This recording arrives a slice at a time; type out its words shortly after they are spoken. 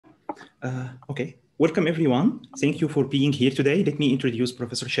Okay, welcome everyone. Thank you for being here today. Let me introduce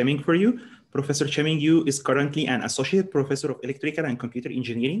Professor Cheming for you. Professor Cheming Yu is currently an associate professor of electrical and computer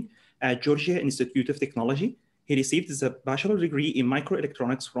engineering at Georgia Institute of Technology. He received his bachelor degree in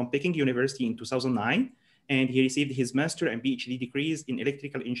microelectronics from Peking University in 2009, and he received his master and PhD degrees in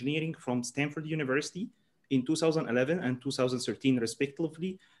electrical engineering from Stanford University in 2011 and 2013,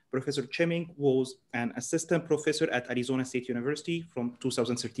 respectively. Professor Cheming was an assistant professor at Arizona State University from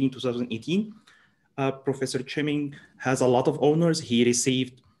 2013 to 2018. Professor Cheming has a lot of honors. He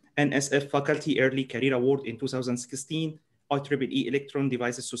received an SF Faculty Early Career Award in 2016, IEEE Electron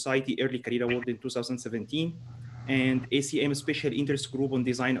Devices Society Early Career Award in 2017, and ACM Special Interest Group on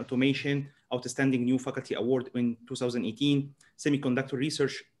Design Automation Outstanding New Faculty Award in 2018, Semiconductor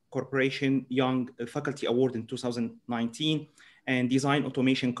Research Corporation Young Faculty Award in 2019, and Design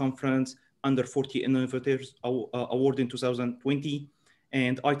Automation Conference Under 40 Innovators Award in 2020,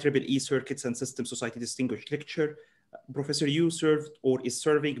 and IEEE Circuits and Systems Society Distinguished Lecture. Professor Yu served or is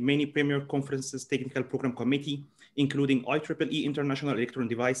serving many premier conferences, technical program committee, including IEEE International Electron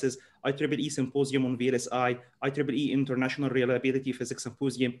Devices, IEEE Symposium on VLSI, IEEE International Reliability Physics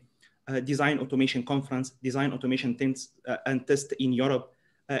Symposium, Design Automation Conference, Design Automation and Test in Europe,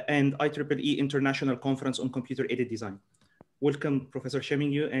 and IEEE International Conference on Computer-Aided Design. Welcome, Professor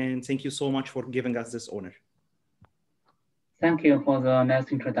Cheming Yu, and thank you so much for giving us this honor. Thank you for the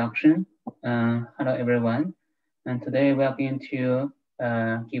nice introduction. Hello, everyone. And today we are going to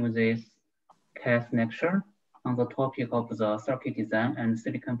give this case lecture on the topic of the circuit design and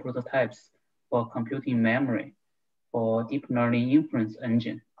silicon prototypes for computing memory for deep learning inference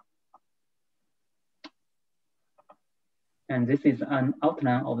engine. And this is an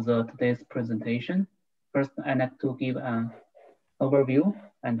outline of today's presentation. First, I'd like to give an overview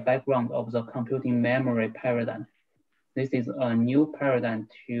and background of the computing memory paradigm. This is a new paradigm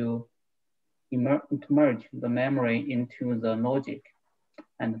to merge the memory into the logic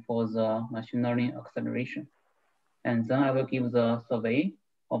and for the machine learning acceleration. And then I will give the survey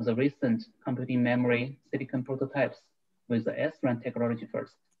of the recent computing memory silicon prototypes with the SRAM technology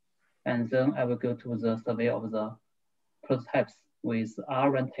first. And then I will go to the survey of the prototypes with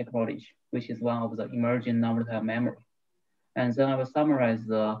RRAM technology, which is one of the emerging non-volatile memory. And then I will summarize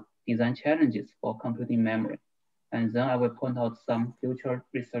the design challenges for computing memory. And then I will point out some future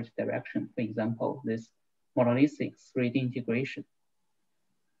research direction, for example, this monolithic 3D integration.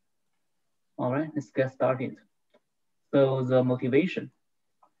 All right, let's get started. So the motivation,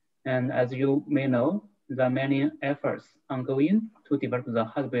 and as you may know, there are many efforts ongoing to develop the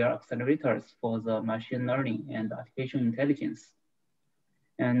hardware accelerators for the machine learning and artificial intelligence.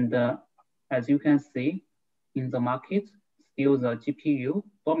 And as you can see in the market, still the GPU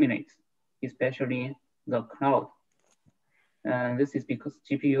dominates, especially the cloud. And this is because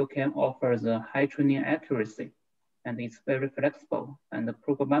GPU can offer the high training accuracy, and it's very flexible and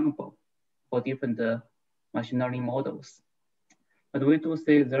programmable for different machine learning models. But we do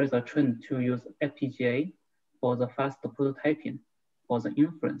see there is a trend to use FPGA for the fast prototyping for the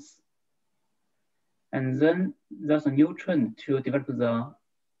inference. And then there's a new trend to develop the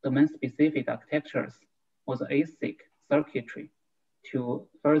domain-specific architectures for the ASIC circuitry to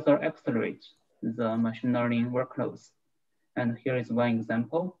further accelerate the machine learning workloads. And here is one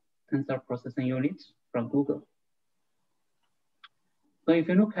example, tensor processing unit from Google. So if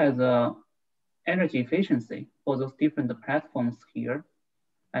you look at the energy efficiency for those different platforms here,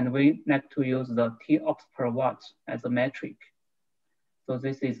 and we like to use the TOPS per watt as a metric. So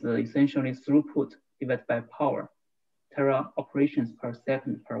this is essentially throughput divided by power, tera operations per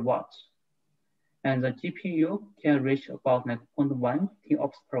second per watt. And the GPU can reach about like 0.1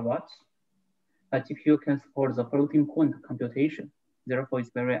 TOPS per watt. A GPU can support the floating point computation, therefore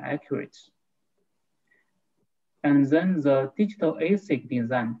it's very accurate. And then the digital ASIC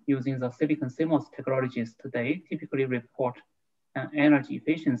design using the silicon CMOS technologies today typically report an energy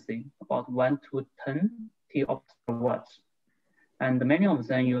efficiency about 1 to 10 TOPS per watt. And many of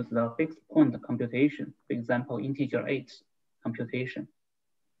them use the fixed point computation, for example, integer 8 computation.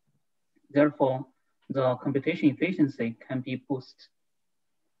 Therefore, the computation efficiency can be boosted.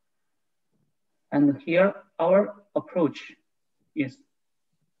 And here, our approach is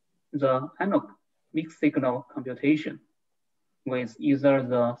the analog mixed signal computation with either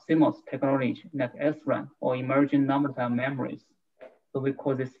the CMOS technology like SRAM or emerging non-volatile memories. So we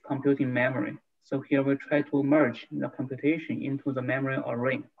call this computing memory. So here we try to merge the computation into the memory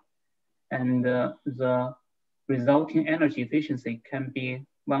array. And the resulting energy efficiency can be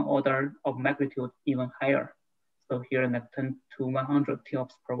 1 order of magnitude even higher. So here like 10 to 100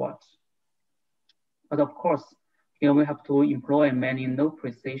 TOPS per watt. But of course, here we have to employ many low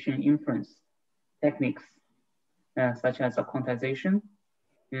precision inference techniques, such as the quantization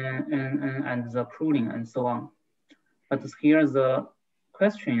and the pruning and so on. But here the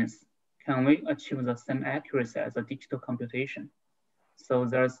question is, can we achieve the same accuracy as a digital computation? So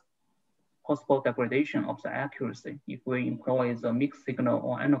there's possible degradation of the accuracy if we employ the mixed signal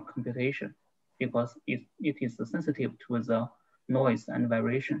or analog computation, because it is sensitive to the noise and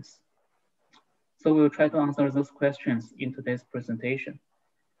vibrations. So we'll try to answer those questions in today's presentation.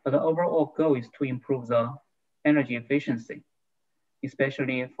 But the overall goal is to improve the energy efficiency,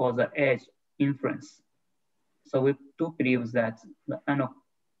 especially for the edge inference. So we do believe that the analog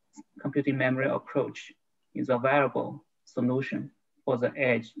computing memory approach is a viable solution for the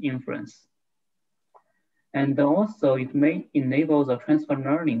edge inference. And also it may enable the transfer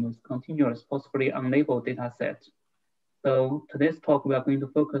learning with continuous, possibly unlabeled data set. So today's talk, we are going to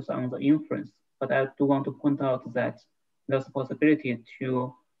focus on the inference, but I do want to point out that there's a possibility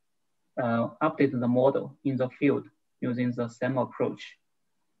to update the model in the field using the SRAM approach.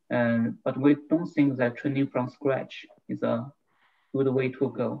 But we don't think that training from scratch is a good way to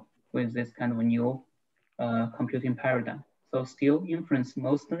go with this kind of new computing paradigm. So still inference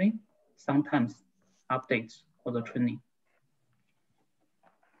mostly, sometimes updates for the training.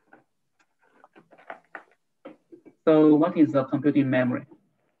 So what is the computing memory?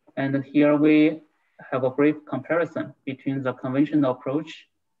 And here we have a brief comparison between the conventional approach,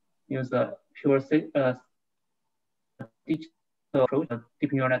 use the pure digital approach, the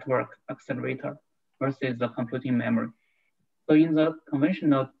deep neural network accelerator, versus the computing memory. So in the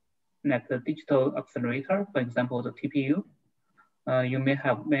conventional the digital accelerator, for example, the TPU, you may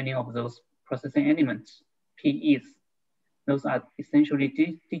have many of those processing elements, PEs. Those are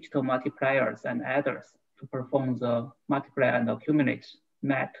essentially digital multipliers and adders to perform the multiply and accumulate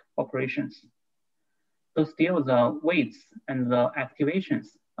math operations. So still the weights and the activations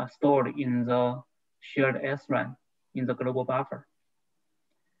are stored in the shared SRAM in the global buffer.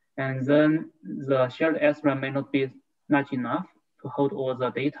 And then the shared SRAM may not be large enough to hold all the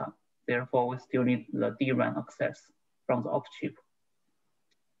data. Therefore, we still need the DRAM access from the off-chip.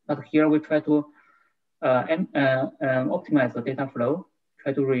 But here we try to optimize the data flow,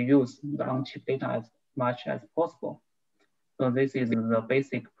 try to reuse the on-chip data as much as possible. So this is the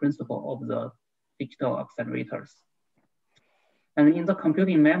basic principle of the digital accelerators. And in the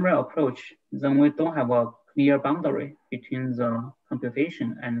computing memory approach, then we don't have a clear boundary between the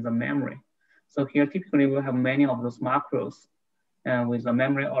computation and the memory. So here typically we have many of those macros with the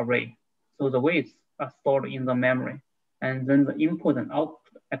memory array. So the weights are stored in the memory, and then the input and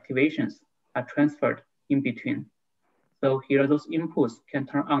output activations are transferred in between. So here those inputs can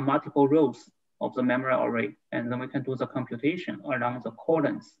turn on multiple rows of the memory array, and then we can do the computation along the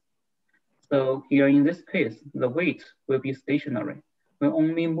columns. So here in this case, the weight will be stationary. We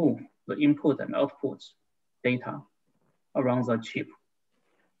only move the input and output data around the chip.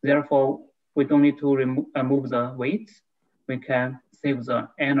 Therefore, we don't need to remove the weights. We can save the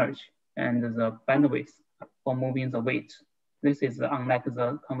energy and the bandwidth for moving the weight. This is unlike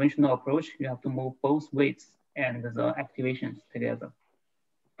the conventional approach. You have to move both weights and the activations together.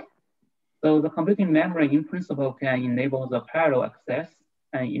 So the computing memory in principle can enable the parallel access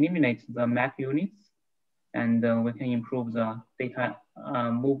and eliminate the MAC units, and we can improve the data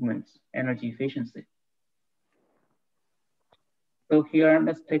movement energy efficiency. So here,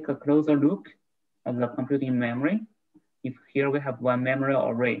 let's take a closer look at the computing memory. If here we have one memory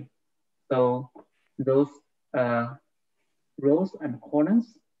array, so those rows and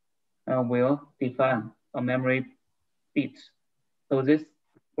columns will define a memory bit. So this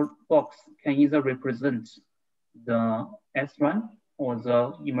box can either represent the SRAM or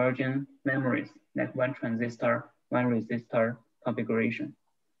the emerging memories, like one transistor, one resistor configuration.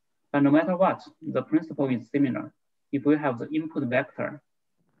 But no matter what, the principle is similar. If we have the input vector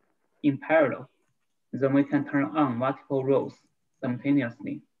in parallel, then we can turn on multiple rows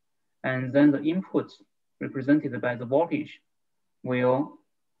simultaneously. And then the input represented by the voltage will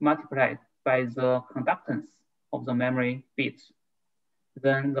multiply by the conductance of the memory bit.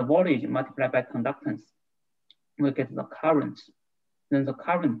 Then the voltage multiplied by conductance will get the current. Then the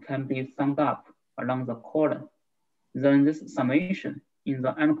current can be summed up along the column. Then this summation in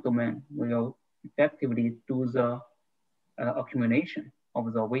the analog domain will effectively do the accumulation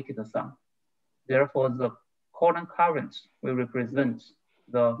of the weighted sum. Therefore, the column current will represent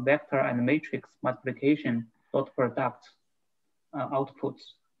the vector and matrix multiplication dot product outputs.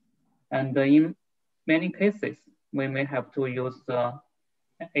 And in many cases, we may have to use the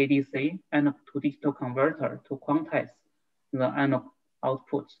ADC, analog to digital converter, to quantize the analog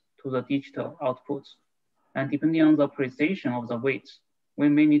output to the digital output. And depending on the precision of the weight, we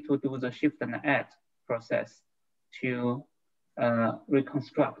may need to do the shift and add process to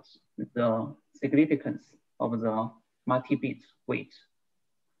reconstruct the significance of the multi-bit weight.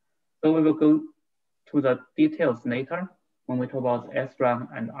 So we will go to the details later when we talk about SRAM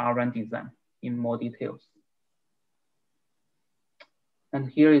and RRAM design in more details. And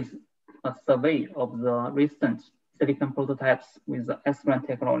here is a survey of the recent silicon prototypes with the SRAM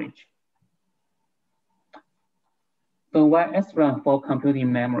technology. So why SRAM for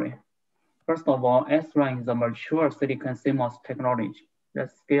computing memory? First of all, SRAM is a mature silicon CMOS technology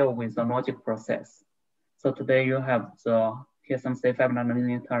that scales with the logic process. So today you have the TSMC 5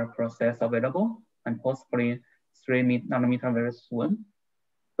 nanometer process available and possibly 3 nanometer very soon.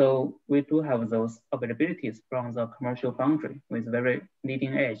 So we do have those availabilities from the commercial foundry with very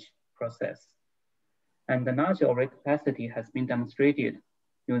leading edge process. And the large array capacity has been demonstrated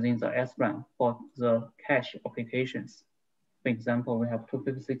using the SRAM for the cache applications. For example, we have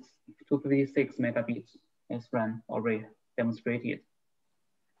 256 megabits SRAM array demonstrated.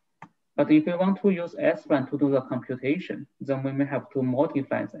 But if we want to use SRAM to do the computation, then we may have to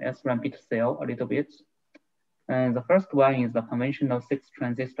modify the SRAM bit cell a little bit. And the first one is the conventional 6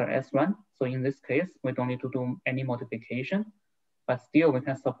 transistor SRAM. So in this case, we don't need to do any modification, but still we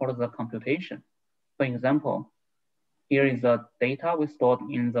can support the computation. For example, here is the data we stored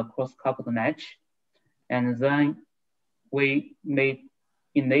in the cross-coupled latch, and then we may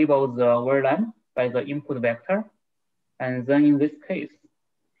enable the word line by the input vector. And then in this case,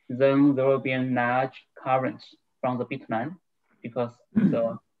 then there will be a large current from the bit line because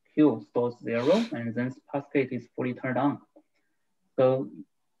the Q stores 0 and then cascade is fully turned on. So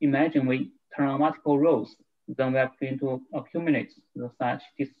imagine we turn on multiple rows, then we are going to accumulate such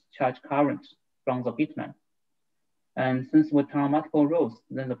discharge current from the bit line. And since we turn on multiple rows,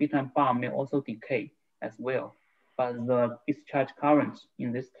 then the bit line bar may also decay as well. But the discharge current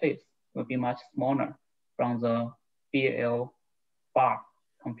in this case will be much smaller from the BL bar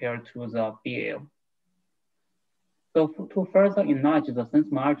compared to the BL. So to further enlarge the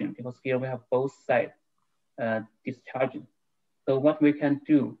sense margin, because here we have both sides discharging. So what we can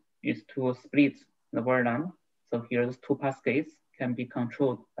do is to split the word line. So here the 2 cascades can be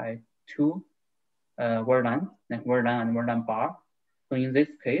controlled by 2 word line, like word line and word line bar. So in this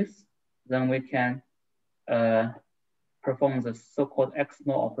case, then we can perform the so-called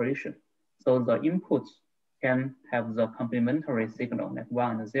XNOR operation. So the inputs can have the complementary signal, like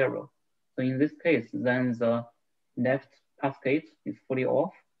 1 and 0. So in this case, then the left cascade is fully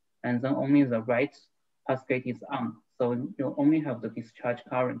off, and then only the right cascade is on. So you only have the discharge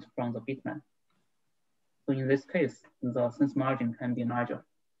current from the bit line. So in this case, the sense margin can be larger.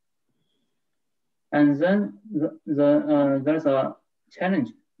 And then there's a challenge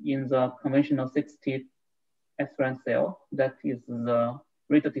in the conventional 60 SRAM cell, that is the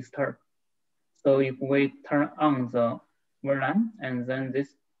rate disturb. So if we turn on the word line, and then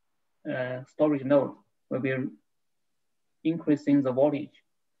this storage node will be increasing the voltage,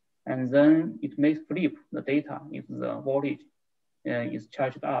 and then it may flip the data if the voltage is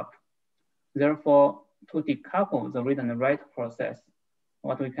charged up. Therefore, to decouple the read and write process,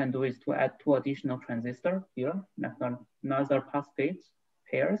 what we can do is to add 2 additional transistors here, like another cascade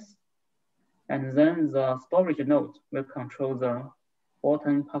pairs, and then the storage node will control the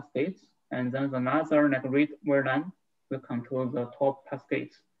bottom cascades, and then another like read word line will control the top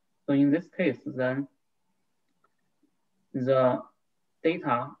cascades. So in this case, then the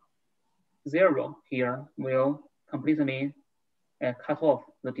data 0 here will completely cut off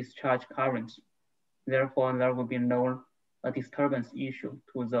the discharge current. Therefore, there will be no disturbance issue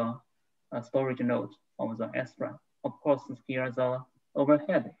to the storage node of the SRAM. Of course, here the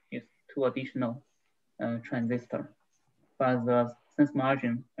overhead is 2 additional transistors, but the sense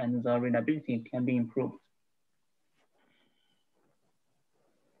margin and the reliability can be improved.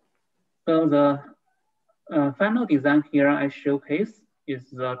 So the final design here I showcase is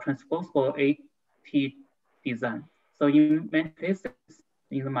the transposable AT design. So in many cases,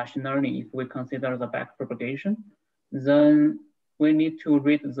 in the machine learning, if we consider the back propagation, then we need to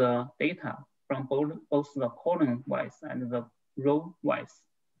read the data from both the column-wise and the row-wise.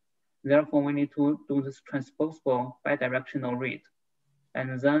 Therefore, we need to do this transposable bidirectional read.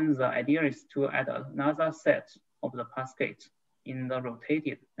 And then the idea is to add another set of the cascades in the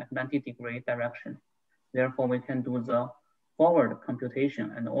rotated 90-degree direction. Therefore, we can do the forward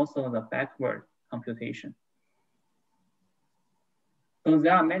computation and also the backward computation. So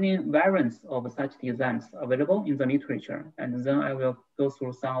there are many variants of such designs available in the literature, and then I will go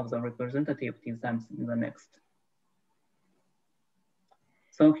through some of the representative designs in the next.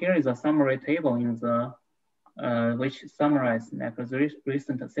 So here is a summary table in the which summarize like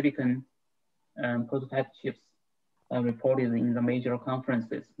recent silicon prototype chips reported in the major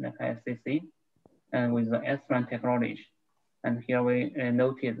conferences like SCC and with the SRAM technology. And here we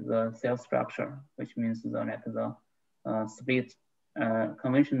noted the cell structure, which means the split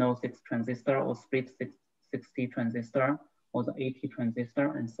conventional 6 transistor or split 60 transistor or the 80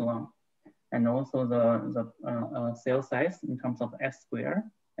 transistor and so on. And also the cell size in terms of S square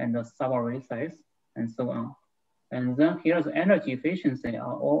and the subarray size and so on. And then here the energy efficiency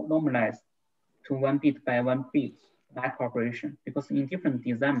are all normalized to 1 bit by 1 bit back operation, because in different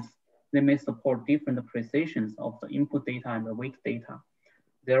designs, they may support different precisions of the input data and the weight data.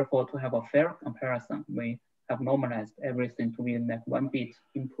 Therefore, to have a fair comparison, we have normalized everything to be like 1 bit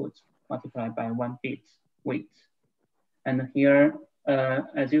input multiplied by 1 bit weight. And here,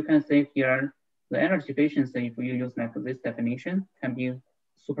 as you can see here, the energy efficiency, if you use like this definition, can be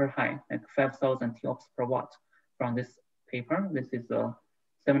super high, like 5,000 TOPS per watt from this paper. This is a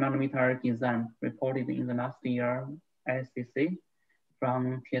 7 nanometer design reported in the last year SCC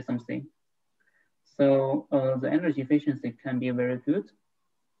from TSMC. So the energy efficiency can be very good.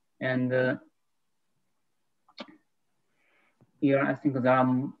 And here I think there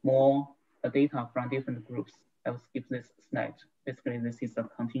are more data from different groups. I will skip this slide. Basically, this is a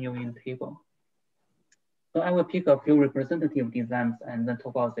continuing table. So I will pick a few representative designs and then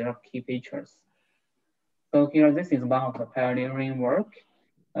talk about their key features. So here, this is one of the pioneering work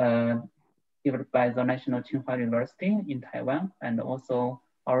developed by the National Tsinghua University in Taiwan, and also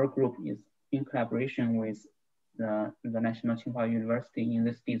our group is in collaboration with the National Tsinghua University in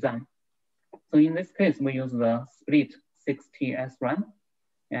this design. So in this case, we use the split 6T SRAM,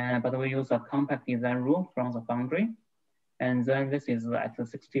 but we use a compact design rule from the foundry. And then this is at the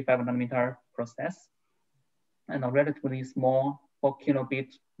 65 nanometer process and a relatively small 4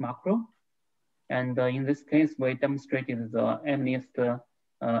 kilobit macro. And in this case, we demonstrated the earliest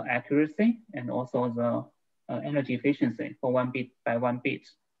accuracy and also the energy efficiency for 1 bit by 1 bit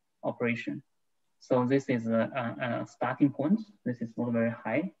operation. So this is a starting point. This is not very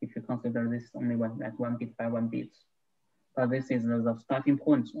high if you consider this only like 1 bit by 1 bit. But this is the starting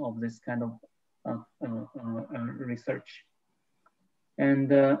point of this kind of research.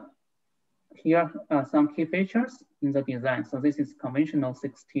 And here are some key features in the design. So this is conventional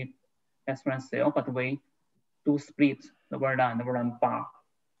 6T SRAM cell, but we do split the VRLAN and the VRLAN bar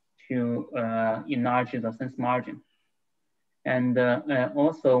to enlarge the sense margin. And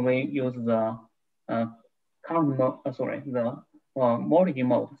also we use the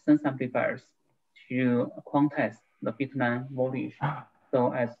multi-mode sense amplifiers to quantize the bitline voltage.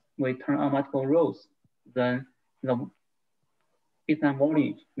 So as we turn on multiple rows, then the bitline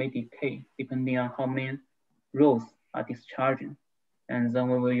voltage may decay depending on how many rows are discharging. And then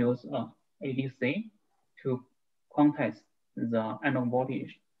we will use ADC to quantize the anode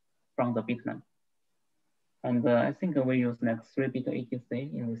voltage from the bitline. And I think we use like 3-bit ADC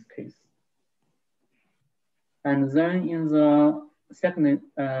in this case. And then in the second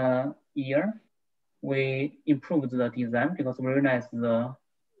year, we improved the design because we realized the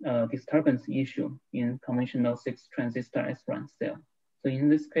disturbance issue in conventional 6 transistor SRAM cell. So in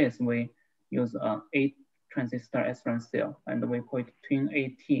this case, we use 8 transistor SRAM cell and we call it twin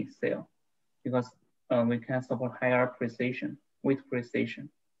AT cell because we can support higher precision, weight precision.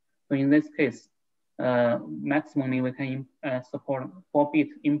 So in this case, maximally we can support 4-bit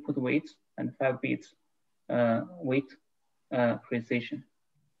input weight and 5-bit weight precision.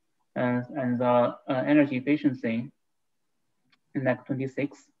 And the energy efficiency is like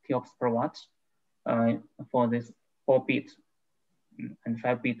 26 TOPS per watt for this 4-bit and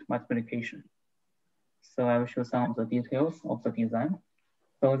 5-bit multiplication. So I will show some of the details of the design.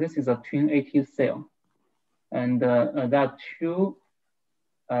 So this is a twin AT cell. And there are 2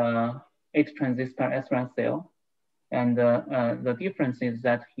 8 transistor SRAM cell. And the difference is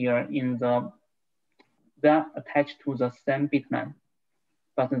that here they're attached to the same bitline,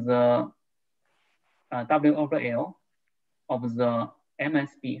 but the W over L of the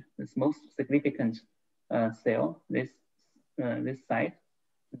MSB, this most significant cell, this side,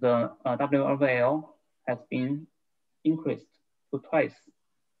 the W over L has been increased to twice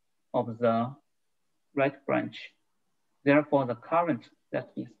of the right branch. Therefore, the current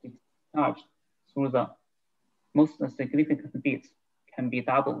that is discharged through the most significant bits can be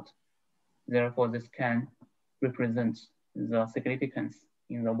doubled. Therefore, this can represent the significance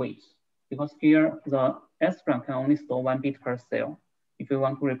in the weight. Because here, the SRAM can only store 1 bit per cell. If you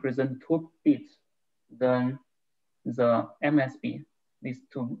want to represent 2 bits, then the MSB needs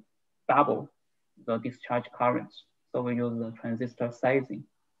to double the discharge current. So we use the transistor sizing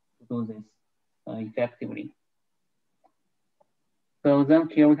to do this effectively. So then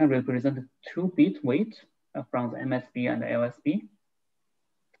here we can represent 2-bit weight from the MSB and LSB.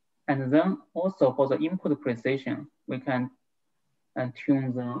 And then also for the input precision, we can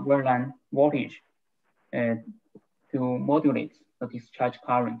tune the wireline voltage to modulate the discharge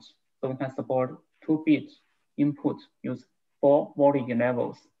current. So we can support 2-bit input, use 4 voltage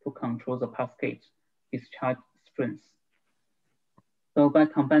levels to control the cascade discharge strength. So by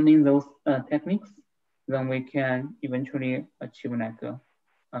combining those techniques, then we can eventually achieve like a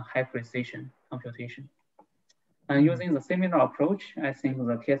high precision computation. And using the similar approach, I think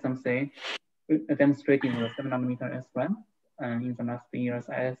the TSMC demonstrated the 7nm SRAM in the last year's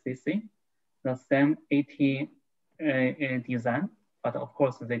ISCC, the same 80 design, but of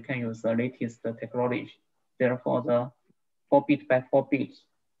course they can use the latest technology. Therefore, the 4-bit by 4-bit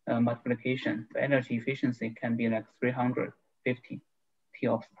multiplication, the energy efficiency can be like 350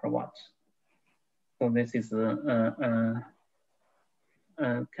 TOPS per watt. So this is a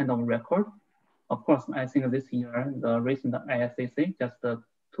kind of record. Of course, I think this year, the recent ISCC, just 2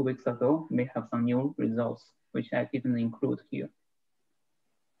 weeks ago, may have some new results, which I didn't include here.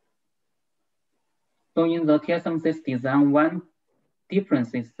 So in the TSMC's design, one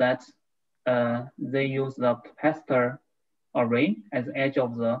difference is that they use the capacitor array as the edge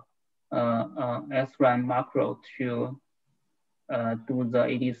of the SRAM macro to do the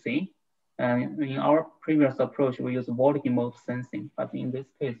ADC. In our previous approach, we use voltage mode sensing, but in this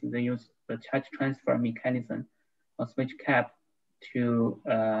case, they use the charge transfer mechanism or switch cap to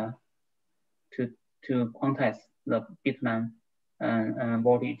quantize the bitline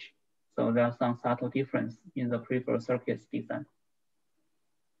voltage. So there's some subtle difference in the peripheral circuits design.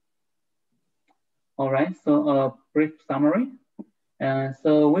 All right, so a brief summary.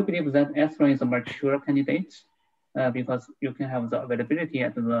 So we believe that SRAM is a mature candidate because you can have the availability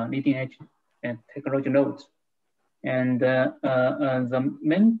at the leading edge technology node. And the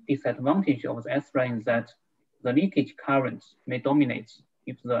main disadvantage of the SRAM is that the leakage current may dominate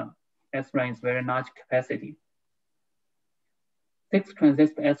if the SRAM is very large capacity.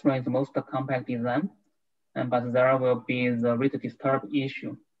 6-transistor SRAM is the most compact design, but there will be the rate disturb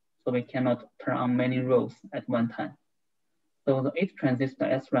issue, so we cannot turn on many rows at one time. So the 8-transistor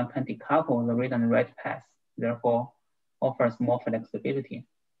SRAM can decouple the read and write path, therefore offers more flexibility.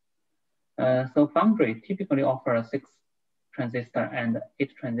 So foundry typically offer a 6-transistor and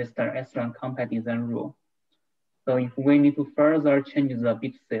 8-transistor SRAM compact design rule. So if we need to further change the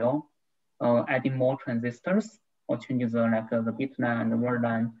bit cell, adding more transistors, or change the the bitline and the word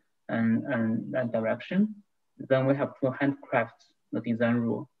line and that direction, then we have to handcraft the design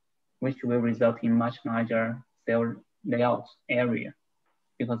rule, which will result in much larger cell layout area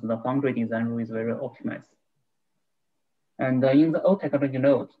because the foundry design rule is very optimized. And in the old technology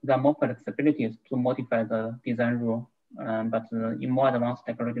nodes, there are more flexibilities to modify the design rule, but in more advanced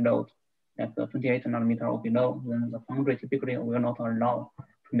technology nodes, like the 28nm or below, then the foundry typically will not allow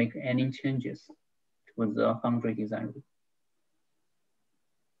to make any changes to the foundry design rule.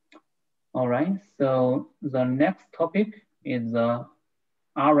 All right, so the next topic is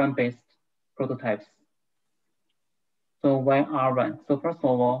RRAM-based prototypes. So why RRAM? So first of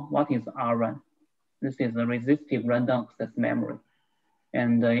all, what is RRAM? This is a resistive random access memory.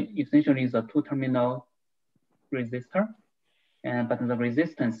 And essentially it's a 2-terminal resistor, but the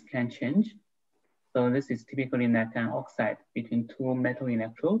resistance can change. So this is typically like an oxide between 2 metal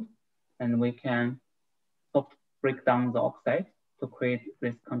electrodes, and we can soft break down the oxide to create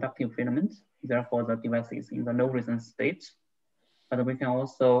this conductive filament. Therefore, the device is in the low resistance state. But we can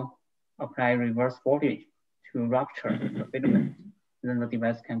also apply reverse voltage to rupture the filament. Then the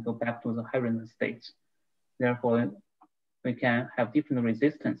device can go back to the high resistance state. Therefore, we can have different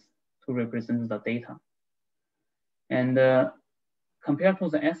resistance to represent the data. And compared to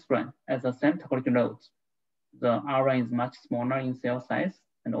the SRAM as a same technology node, the RRAM is much smaller in cell size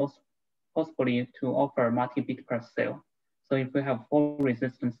and also possibly to offer multi-bit per cell. So if we have 4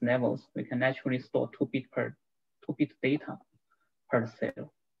 resistance levels, we can actually store 2-bit data per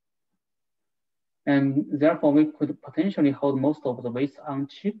cell. And therefore, we could potentially hold most of the weights on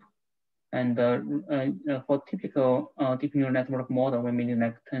chip. And for typical deep neural network model, we need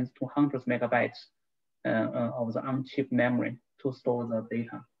like tens to hundreds megabytes of the on-chip memory to store the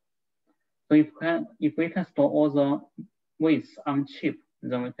data. So if we can store all the weights on chip,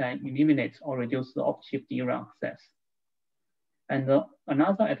 then we can eliminate or reduce the off-chip DRAM access. And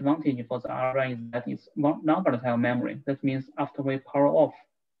another advantage for the RRAM is that it's non-volatile memory. That means after we power off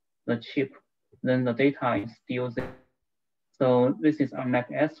the chip, then the data is still there. So this is unlike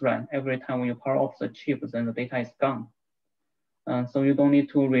SRAM. Every time you power off the chip, then the data is gone. So you don't need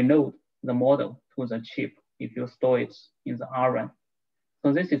to reload the model to the chip if you store it in the RRAM.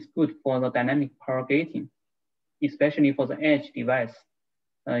 So this is good for the dynamic power gating, especially for the edge device.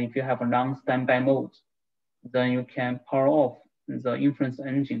 If you have a non-standby mode, then you can power off the inference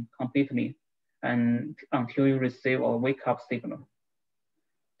engine completely and until you receive a wake-up signal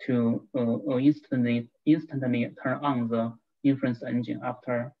to instantly turn on the inference engine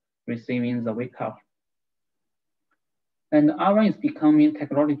after receiving the wake-up. And RRAM is becoming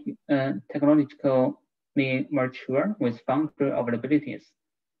technologically mature with foundry availabilities.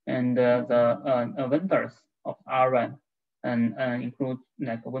 And the vendors of RRAM include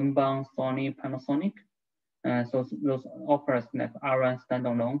like Winbang, Sony, Panasonic. So those offers like RRAM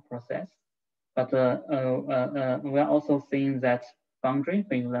standalone process. But we are also seeing that foundry,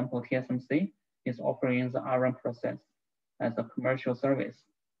 for example, TSMC, is offering the RRAM process as a commercial service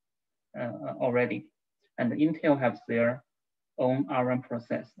already. And Intel has their own RRAM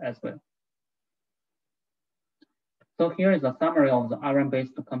process as well. So here is a summary of the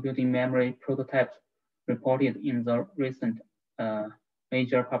RRAM-based computing memory prototypes reported in the recent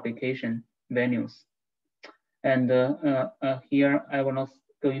major publication venues. And here I will not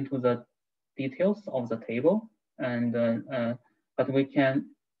go into the details of the table, and but we can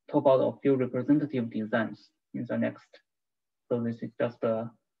talk about a few representative designs in the next. So this is just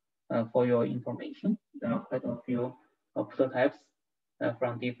for your information. There are quite a few prototypes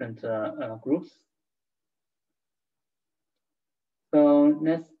from different groups. So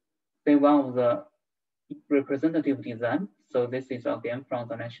let's say one of the representative design. So this is again from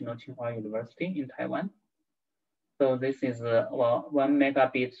the National Tsinghua University in Taiwan. So this is 1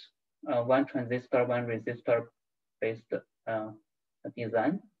 megabit, 1 transistor, 1 resistor based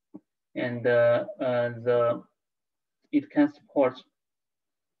design. And it can support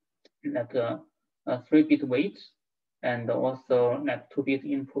like a 3-bit weight and also like 2-bit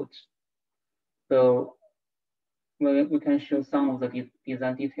input. So we can show some of the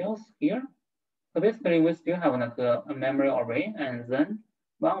design details here. So basically we still have like a memory array, and then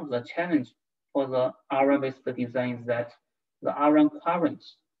one of the challenge for the RRAM-based design is that the RRAM current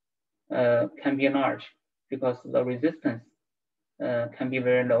can be large because the resistance can be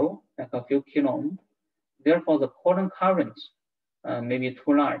very low, like a few kilo ohm. Therefore, the current current may be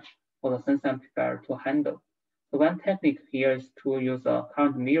too large for the sense amplifier to handle. So one technique here is to use a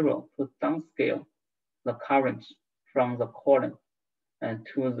current mirror to downscale the current from the current and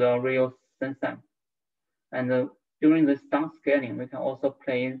to the real sense amp. And during this downscaling, we can also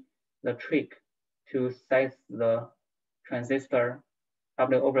play the trick to size the transistor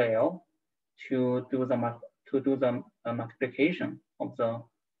W/L to do the multiplication of the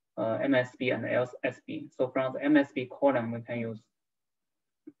MSB and LSB. So from the MSB column, we can use,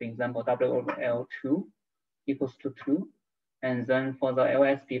 for example, W/L2 equals to 2. And then for the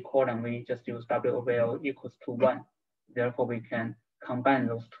LSB column, we just use W/L equals to 1. Therefore, we can combine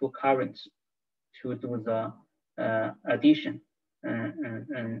those two currents to do the addition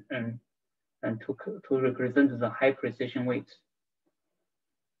and to represent the high precision weight.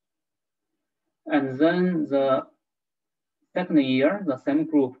 And then the second year, the same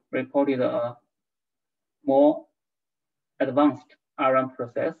group reported a more advanced RRAM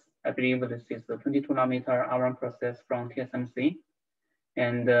process. I believe this is the 22 nanometer RRAM process from TSMC.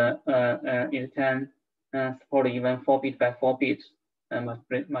 And it can support even 4-bit by 4-bit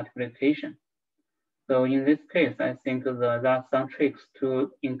multiplication. So in this case, I think there are some tricks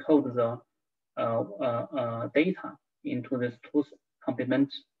to encode the data into this two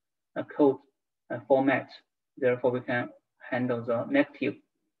complement code format. Therefore, we can handle the negative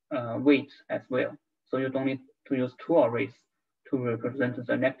weight as well. So you don't need to use 2 arrays to represent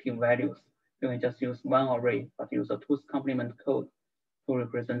the negative values. You can just use 1 array, but use a 2's complement code to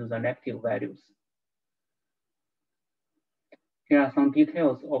represent the negative values. Here are some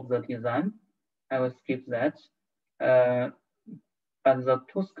details of the design. I will skip that. But the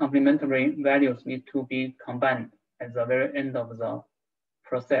 2's complementary values need to be combined at the very end of the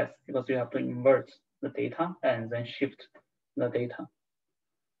process because you have to invert the data and then shift the data.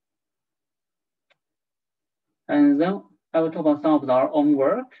 And then I will talk about some of our own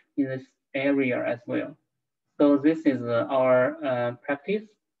work in this area as well. So this is our practice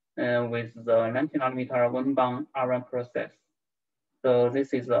with the 19 nanometer Winbang RRAM process. So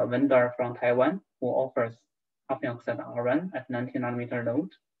this is a vendor from Taiwan who offers hafnium oxide RRAM at 19 nanometer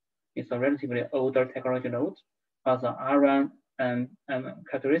node. It's a relatively older technology node, but the RRAM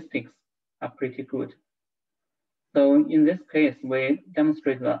characteristics are pretty good. So in this case, we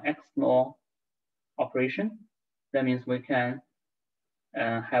demonstrate the XNOR operation. That means we can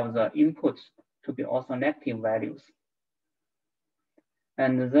have the inputs to be also negative values.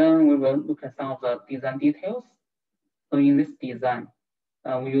 And then we will look at some of the design details. So in this design,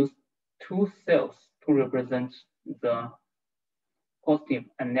 we use two cells to represent the positive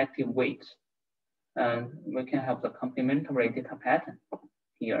and negative weight. And we can have the complementary data pattern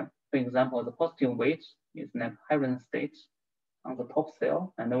here. For example, the positive weight is like high-valence state on the top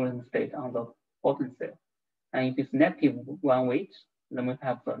cell and low-valence state on the bottom cell. And if it's negative one weight, then we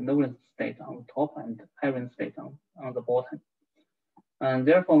have the low-valence state on the top and high-valence state on the bottom. And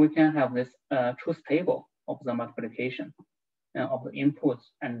therefore, we can have this truth table of the multiplication of the inputs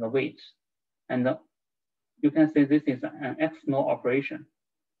and the weight. And you can say this is an XNOR operation.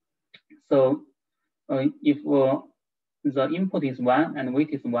 So if the input is 1 and weight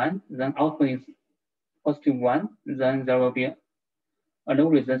is 1, then output is positive 1, then there will be a low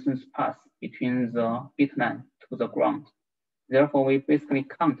resistance path between the bit line to the ground. Therefore, we basically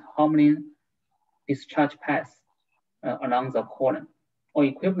count how many discharge paths along the column. Or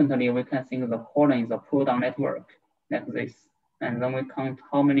equivalently, we can think the column is a pull-down network like this. And then we count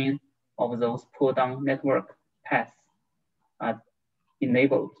how many of those pull-down network paths are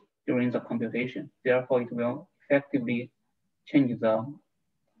enabled during the computation. Therefore, it will effectively change the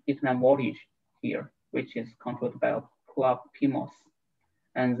bit line voltage here, which is controlled by a pull-up PMOS.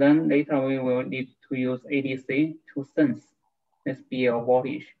 And then later we will need to use ADC to sense this BL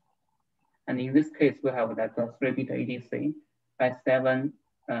voltage. And in this case, we have like a 3-bit ADC by 7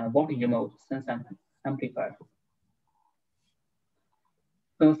 voltage mode sense amplifier.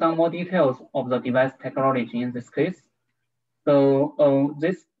 So some more details of the device technology in this case. So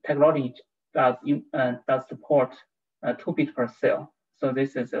this technology does support 2-bit per cell. So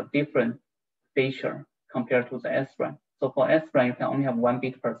this is a different feature compared to the SRAM. So for SRAM, you can only have 1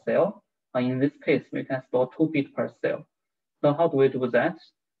 bit per cell. In this case, we can store 2 bit per cell. So how do we do that?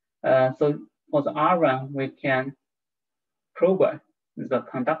 So for the RRAM, we can program the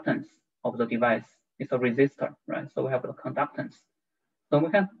conductance of the device. It's a resistor, right? So we have the conductance. So we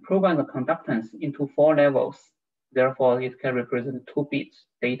can program the conductance into 4 levels. Therefore, it can represent 2-bit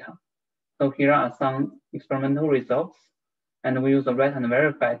data. So here are some experimental results. And we use the write and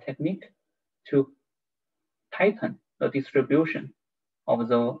verify technique to tighten the distribution of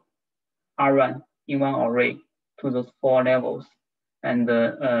the RRAM in one array to those 4 levels. And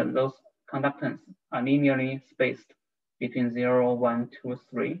those conductance are linearly spaced between 0, 1, 2,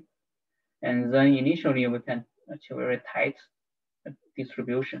 3. And then initially we can achieve very tight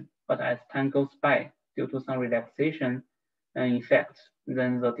distribution. But as time goes by, due to some relaxation effects,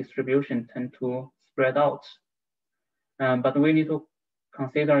 then the distribution tend to spread out. But we need to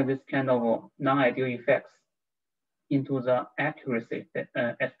consider this kind of non-ideal effects into the accuracy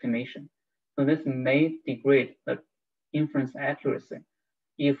estimation. So this may degrade the inference accuracy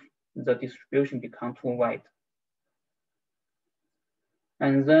if the distribution becomes too wide.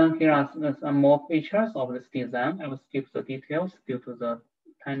 And then here are some more features of this design. I will skip the details due to the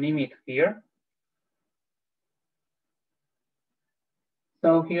time limit here.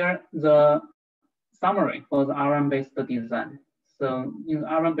 So here the summary for the RRAM-based design. So in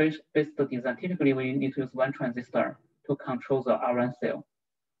RRAM-based design, typically we need to use 1 transistor to control the RRAM cell,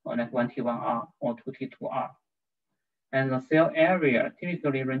 or like 1T1R or 2T2R. And the cell area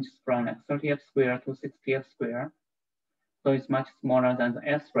typically ranges from like 30F square to 60F square. So it's much smaller than the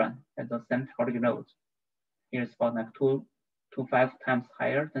SRAM at the same technology node. Here it's about like 2 to 5 times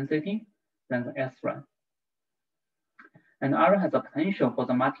higher density than the SRAM. And RRAM has a potential for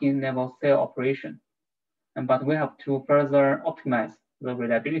the multi-level cell operation. But we have to further optimize the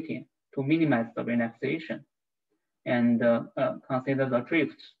reliability to minimize the relaxation and consider the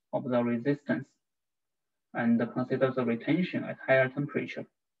drift of the resistance and consider the retention at higher temperature.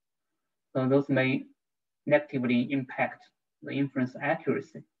 So those may negatively impact the inference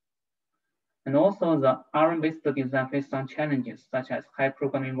accuracy. And also the RRAM-based design faces some challenges such as high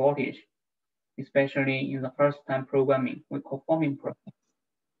programming voltage, especially in the first time programming with conforming process.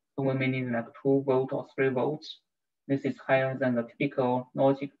 So we may need like 2 volt or 3 volts. This is higher than the typical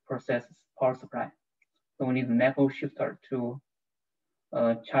logic process power supply. So we need a level shifter to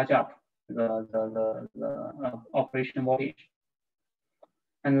charge up the operation voltage.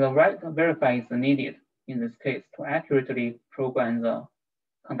 And the write verify is needed in this case to accurately program the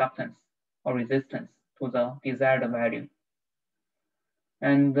conductance or resistance to the desired value.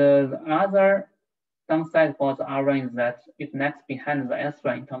 And the other downside for the RRAM is that it lags behind the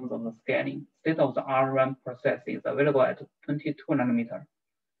SRAM in terms of the scaling. State of the RRAM process is available at 22 nanometer.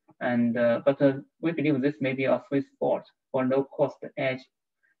 And but we believe this may be a sweet spot for low-cost edge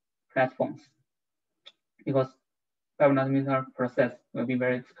platforms because 5 nanometer process will be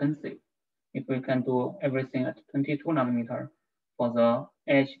very expensive. If we can do everything at 22 nanometer for the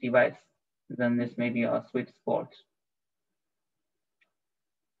edge device, then this may be a sweet spot.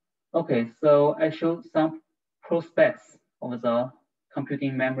 Okay, so I showed some prospects of the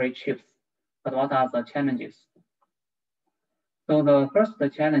computing memory chips, but what are the challenges? So the first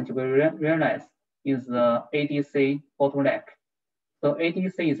challenge we realize is the ADC bottleneck. So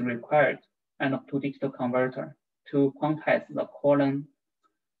ADC is required analog to digital converter to quantize the column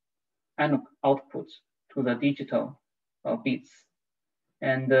analog output to the digital bits.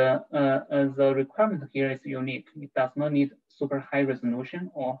 And the requirement here is unique. It does not need super high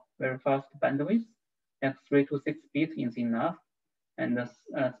resolution or very fast bandwidth. Like 3 to 6 bits is enough, and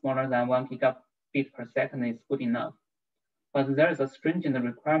smaller than 1 gigabit per second is good enough. But there is a stringent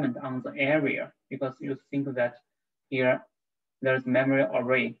requirement on the area, because you think that here there's memory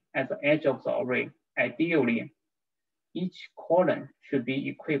array at the edge of the array. Ideally, each column should be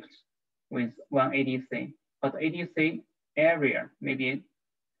equipped with one ADC, but ADC area may be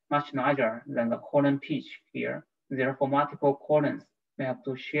much larger than the column pitch here. Therefore, multiple columns may have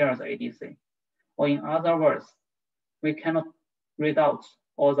to share the ADC. Or in other words, we cannot read out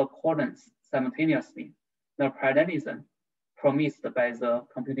all the columns simultaneously. The parallelism promised by the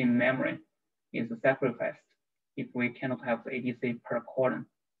computing memory is sacrificed if we cannot have the ADC per column.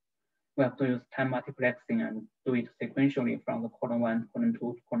 We have to use time multiplexing and do it sequentially from the column 1, column 2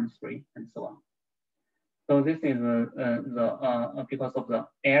 to column 3, and so on. So this is because of the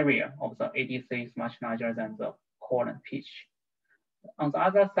area of the ADC is much larger than the column pitch. On the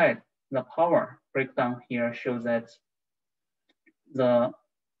other side, the power breakdown here shows that the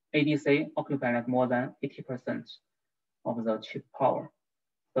ADC occupies like more than 80% of the chip power.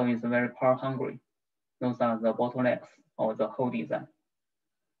 So it's very power hungry. Those are the bottlenecks of the whole design.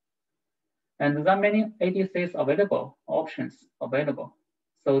 And there are many ADCs available, options available.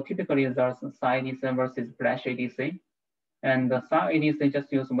 So typically there's SAR ADC versus flash ADC. And the SAR ADC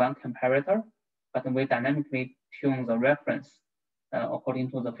just use one comparator, but we dynamically tune the reference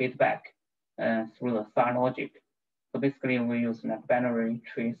according to the feedback through the SAR logic. So basically we use like binary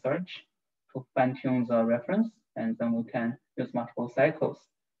tree search to fine tune the reference, and then we can use multiple cycles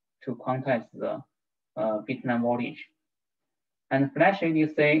to quantize the bit voltage. And flash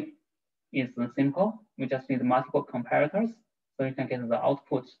ADC is simple. We just need multiple comparators, so you can get the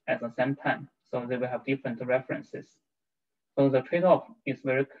outputs at the same time. So they will have different references. So the trade-off is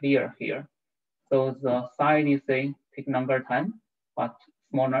very clear here. So the SAR ADC take longer time, but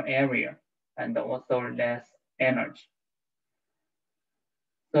smaller area, and also less energy.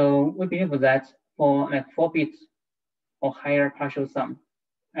 So we believe that for like 4-bit or higher partial sum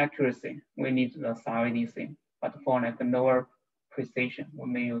accuracy, we need the SAR ADC. But for like lower precision, we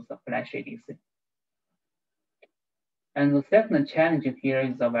may use the flash ADC. And the second challenge here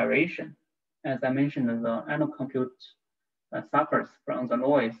is the variation. As I mentioned, the analog compute suffers from the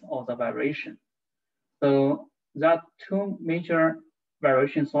noise or the vibration. So there are two major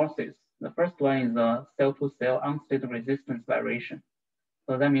variation sources. The first one is the cell-to-cell on-state resistance variation.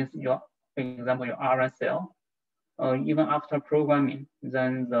 So that means your, for example, your RRAM cell, even after programming,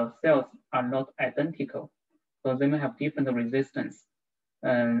 then the cells are not identical. So they may have different resistance.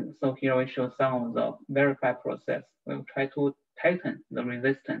 And so here we show some of the verify process. We'll try to tighten the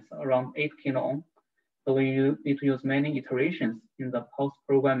resistance around 8 kilo ohm. So we need to use many iterations in the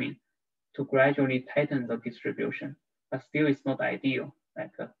post-programming to gradually tighten the distribution, but still it's not ideal,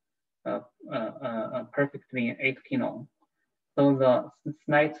 like perfectly 8 kilo ohm. So the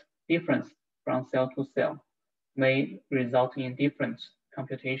slight difference from cell to cell may result in different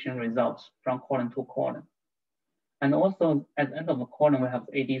computation results from column to column. And also at the end of the column, we have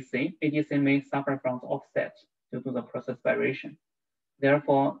ADC. ADC may suffer from the offset due to the process variation.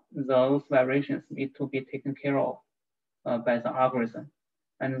 Therefore, those variations need to be taken care of by the algorithm.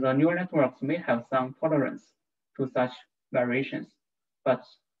 And the neural networks may have some tolerance to such variations, but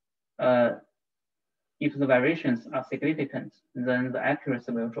if the variations are significant, then the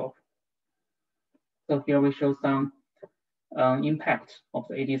accuracy will drop. So here we show some impact of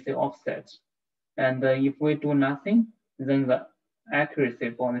the ADC offset. And if we do nothing, then the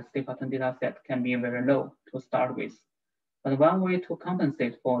accuracy for the stapleton data set can be very low to start with. But one way to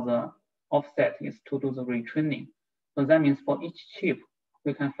compensate for the offset is to do the retraining. So that means for each chip,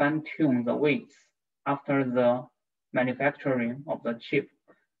 we can fine tune the weights after the manufacturing of the chip.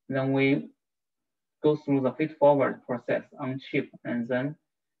 Then we go through the feed-forward process on chip and then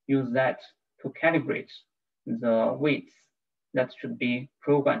use that to calibrate the weights that should be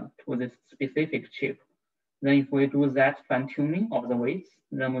programmed to this specific chip. Then if we do that fine-tuning of the weights,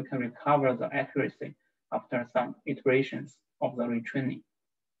 then we can recover the accuracy after some iterations of the retraining.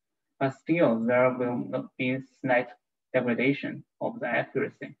 But still, there will be slight degradation of the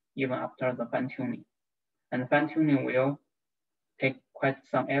accuracy even after the fine-tuning. And fine-tuning will take quite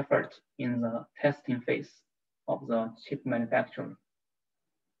some effort in the testing phase of the chip manufacturing.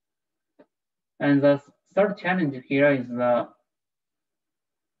 And the third challenge here is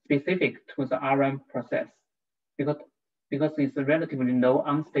specific to the RRAM process because it's relatively low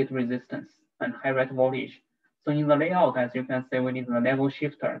on-state resistance and high rate voltage. So in the layout, as you can see, we need the level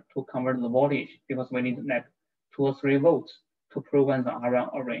shifter to convert the voltage because we need like 2 or 3 volts to program the RRAM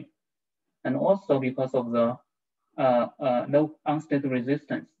array. And also because of the low on-state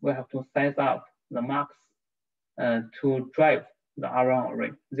resistance, we have to size up the mux to drive the RRAM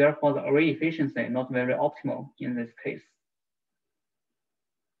array. Therefore, the array efficiency is not very optimal in this case.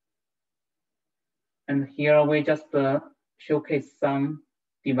 And here we just showcase some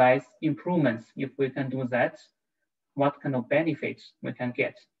device improvements. If we can do that, what kind of benefits we can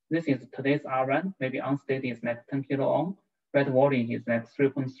get. This is today's RRAM, maybe on-state is like 10 kilo ohm, rate voltage is like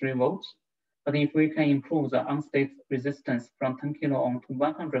 3.3 volts. But if we can improve the on-state resistance from 10 kilo ohm to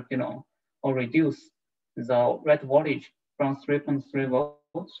 100 kilo ohm, or reduce the rate voltage from 3.3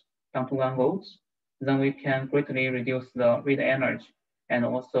 volts down to 1 volt, then we can greatly reduce the read energy and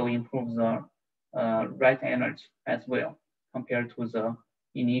also improve the write energy as well compared to the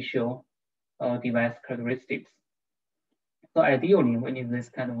initial device characteristics. So ideally, we need this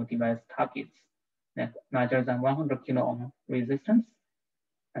kind of device targets, like larger than 100 kilo ohm resistance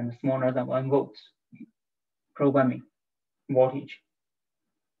and smaller than 1 volt programming voltage.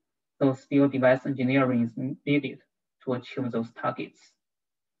 So still device engineering is needed to achieve those targets.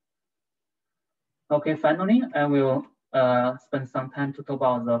 Okay, finally, I will spend some time to talk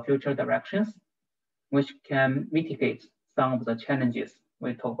about the future directions, which can mitigate some of the challenges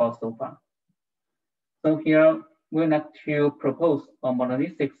we talked about so far. So here, we'd like to propose a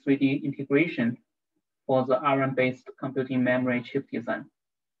monolithic 3D integration for the RRAM-based computing memory chip design.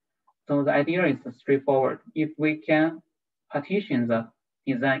 So the idea is straightforward. If we can partition the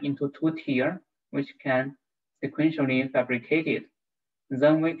design into 2 tiers, which can sequentially fabricate it,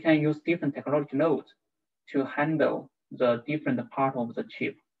 then we can use different technology nodes to handle the different part of the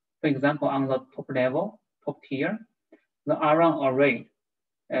chip. For example, on the top level, top tier, the RRAM array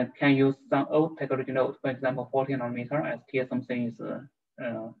can use some old technology node, for example, 40 nanometer, as TSMC is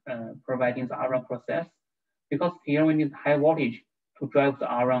providing the RRAM process. Because here we need high voltage to drive the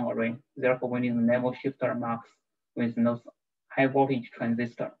RRAM array. Therefore, we need a level shifter mux with those high voltage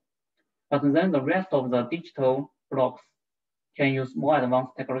transistor. But then the rest of the digital blocks can use more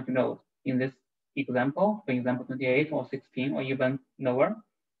advanced technology node. In this example, for example, 28 or 16 or even lower,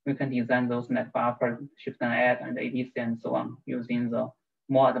 we can design those like buffer, shift and add, and ADC and so on using the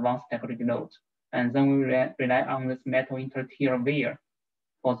more advanced technology nodes. And then we rely on this metal inter-tier wire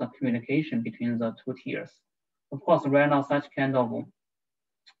for the communication between the 2 tiers. Of course, right now, such kind of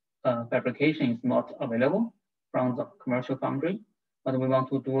fabrication is not available from the commercial foundry, but we want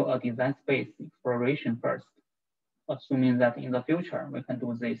to do a design space exploration first, assuming that in the future, we can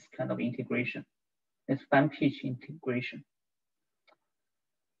do this kind of integration, this fine pitch integration.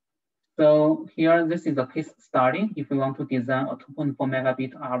 So here, this is a case study. If we want to design a 2.4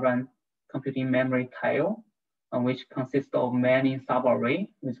 megabit RRAM computing memory tile, which consists of many subarray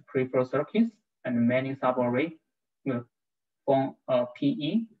with peripheral circuits, and many subarray will form a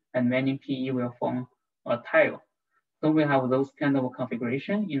PE, and many PE will form a tile. So we have those kind of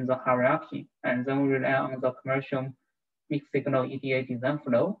configuration in the hierarchy, and then we rely on the commercial mixed signal EDA design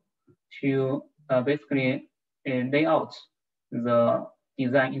flow to basically lay out the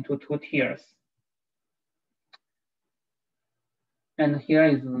design into 2 tiers. And here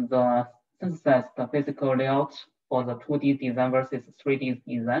is the synthesized physical layout for the 2D design versus 3D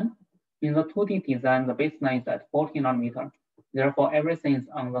design. In the 2D design, the baseline is at 40 nanometer. Therefore, everything is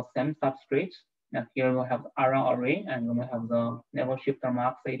on the same substrate. And here we have RRAM array, and we have the level shifter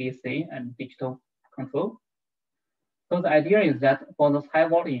mux, ADC, and digital control. So the idea is that for those high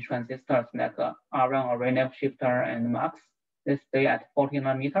voltage transistors like RRAM array, level shifter, and mux, they stay at 40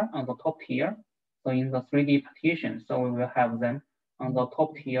 nanometer on the top tier. So in the 3D partition, so we will have them on the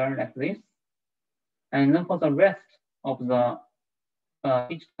top tier like this. And then for the rest of the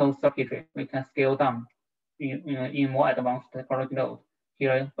digital circuitry, we can scale down in more advanced technology node.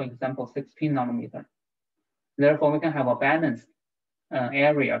 Here, for example, 16 nanometer. Therefore, we can have a balanced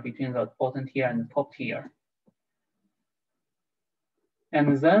area between the bottom tier and the top tier.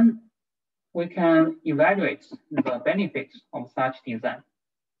 And then we can evaluate the benefits of such design.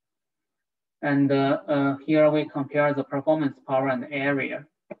 And here we compare the performance, power, and area.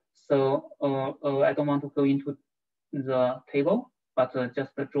 So I don't want to go into the table, but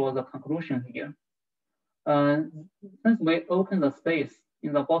just draw the conclusion here. Since we open the space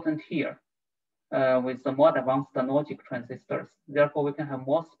in the bottom tier, with the more advanced logic transistors. Therefore, we can have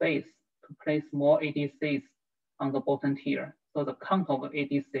more space to place more ADCs on the bottom tier. So the count of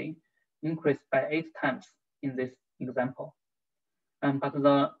ADC increased by 8 times in this example. But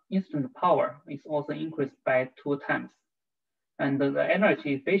the incident power is also increased by 2 times. And the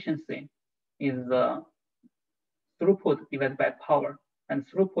energy efficiency is the throughput divided by power. And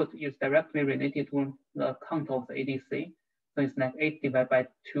throughput is directly related to the count of the ADC. So it's like 8 divided by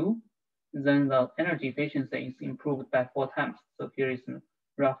 2. Then the energy efficiency is improved by 4 times. So here is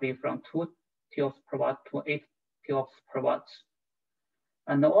roughly from 2 TOPS per watt to 8 TOPS per watt.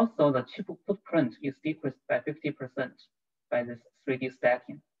 And also the chip footprint is decreased by 50% by this 3D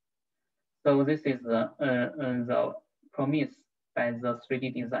stacking. So this is the promise by the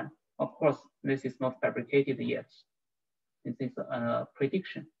 3D design. Of course, this is not fabricated yet. This is a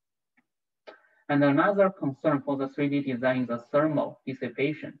prediction. And another concern for the 3D design is the thermal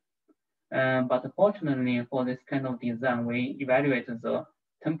dissipation. But fortunately for this kind of design, we evaluate the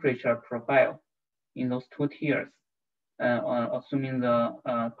temperature profile in those 2 tiers, assuming the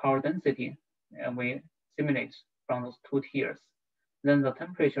power density, we simulate from those 2 tiers. Then the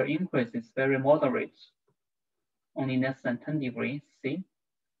temperature increase is very moderate, only less than 10 degrees C.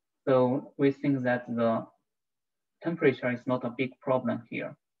 So we think that the temperature is not a big problem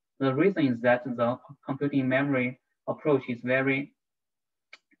here. The reason is that the computing memory approach is very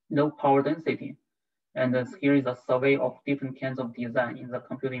low power density. And here is a survey of different kinds of design in the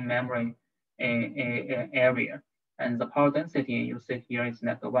computing memory area. And the power density you see here is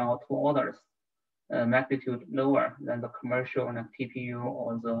like 1 or 2 orders magnitude lower than the commercial like TPU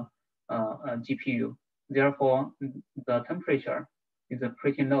or the GPU. Therefore, the temperature is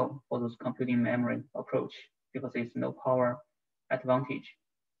pretty low for this computing memory approach because it's no power advantage.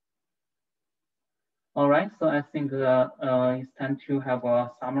 All right, so I think it's time to have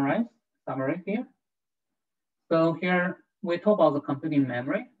a summary here. So here we talk about the computing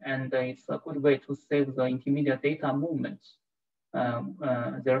memory, and it's a good way to save the intermediate data movements.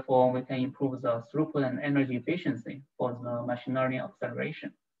 Therefore, we can improve the throughput and energy efficiency for the machine learning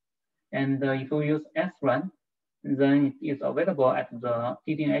acceleration. And if you use SRAM, then it is available at the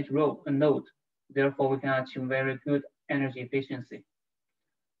leading edge node. Therefore, we can achieve very good energy efficiency.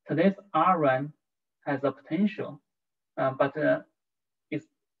 Today's RRAM has a potential, but it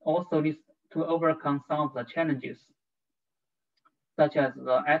also needs to overcome some of the challenges, such as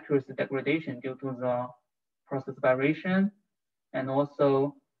the accuracy degradation due to the process variation, and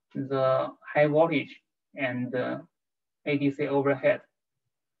also the high voltage and ADC overhead.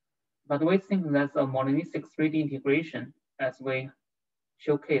 But we think that a monolithic 3D integration, as we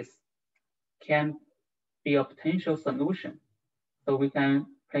showcase, can be a potential solution. So we can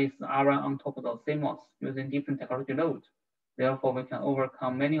place RRAM on top of the CMOS using different technology nodes. Therefore, we can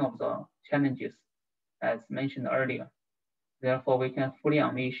overcome many of the challenges as mentioned earlier. Therefore, we can fully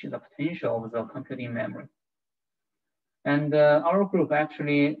unleash the potential of the computing memory. And our group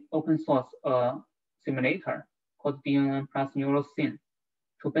actually open source a simulator called DNN plus NeuroSyn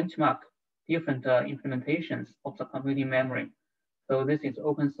to benchmark different implementations of the computing memory. So this is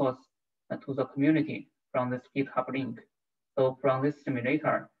open source to the community from this GitHub link. So from this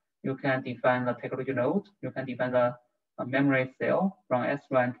simulator, you can define the technology node, you can define the memory cell from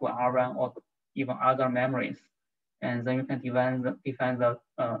SRAM to RRAM or even other memories. And then you can define the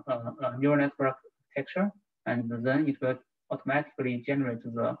neural network architecture, and then it will automatically generate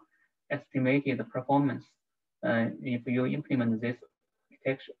the estimated performance if you implement this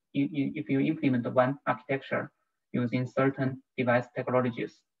architecture, if you implement one architecture using certain device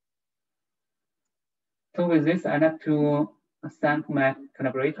technologies. So with this, I'd like to thank my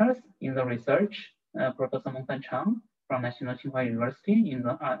collaborators in the research, Professor Mengfan Chang from National Tsinghua University in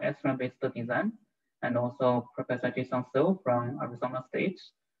the SRAM-based design, and also Professor Jason So from Arizona State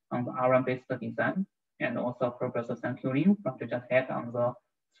on the RRAM-based design, and also Professor Sang-Q Lin from Georgia Tech on the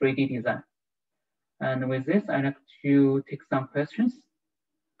 3D design. And with this, I'd like to take some questions.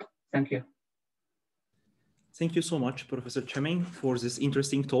 Thank you. Thank you so much, Professor Cheming, for this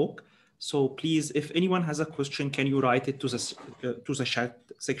interesting talk. So please, if anyone has a question, can you write it to the chat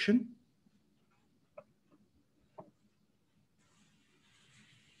section?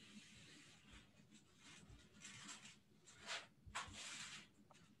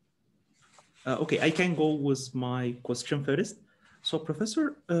 Okay, I can go with my question first. So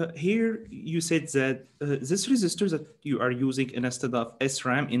Professor, here you said that this resistor that you are using instead of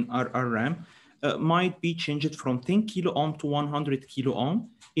SRAM in RRAM might be changed from 10 kilo ohm to 100 kilo ohm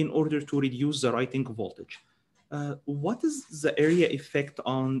in order to reduce the writing voltage. What is the area effect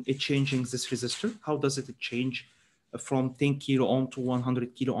on it changing this resistor? How does it change from 10 kilo ohm to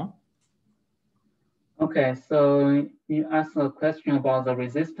 100 kilo ohm? Okay, so you asked a question about the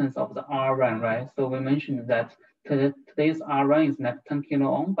resistance of the RRAM, right? So we mentioned that today's RRAM is like 10 kilo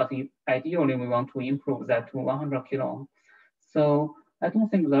ohm, but ideally we want to improve that to 100 kilo ohm. So I don't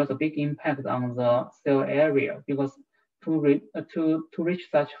think there's a big impact on the cell area, because to reach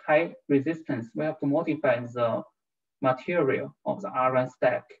such high resistance, we have to modify the material of the RRAM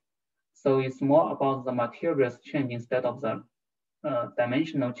stack. So it's more about the materials change instead of the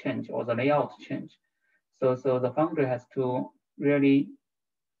dimensional change or the layout change. So the foundry has to really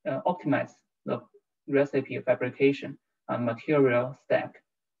optimize the recipe fabrication and material stack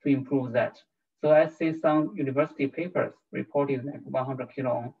to improve that. So I see some university papers reported like 100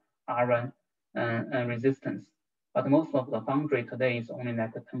 kilo ohm RRAM and resistance, but most of the foundry today is only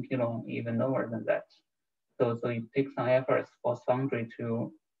like 10 kilo ohm, even lower than that. So it takes some efforts for foundry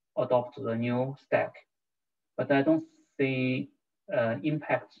to adopt the new stack, but I don't see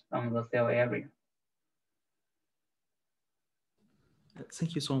impact on the cell area.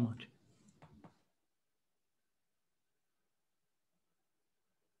 Thank you so much.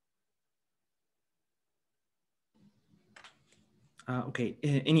 Okay,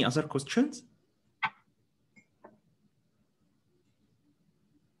 any other questions?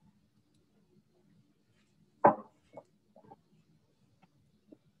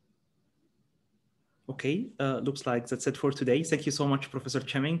 Okay, looks like that's it for today. Thank you so much, Professor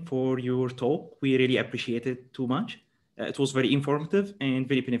Cheming, for your talk. We really appreciate it too much. It was very informative and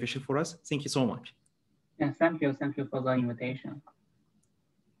very beneficial for us. Thank you so much. Yeah, thank you for the invitation.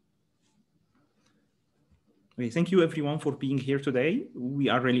 Okay, thank you everyone for being here today. We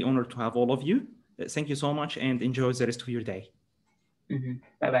are really honored to have all of you. Thank you so much and enjoy the rest of your day.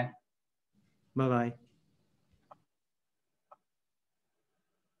 Bye-bye. Bye-bye.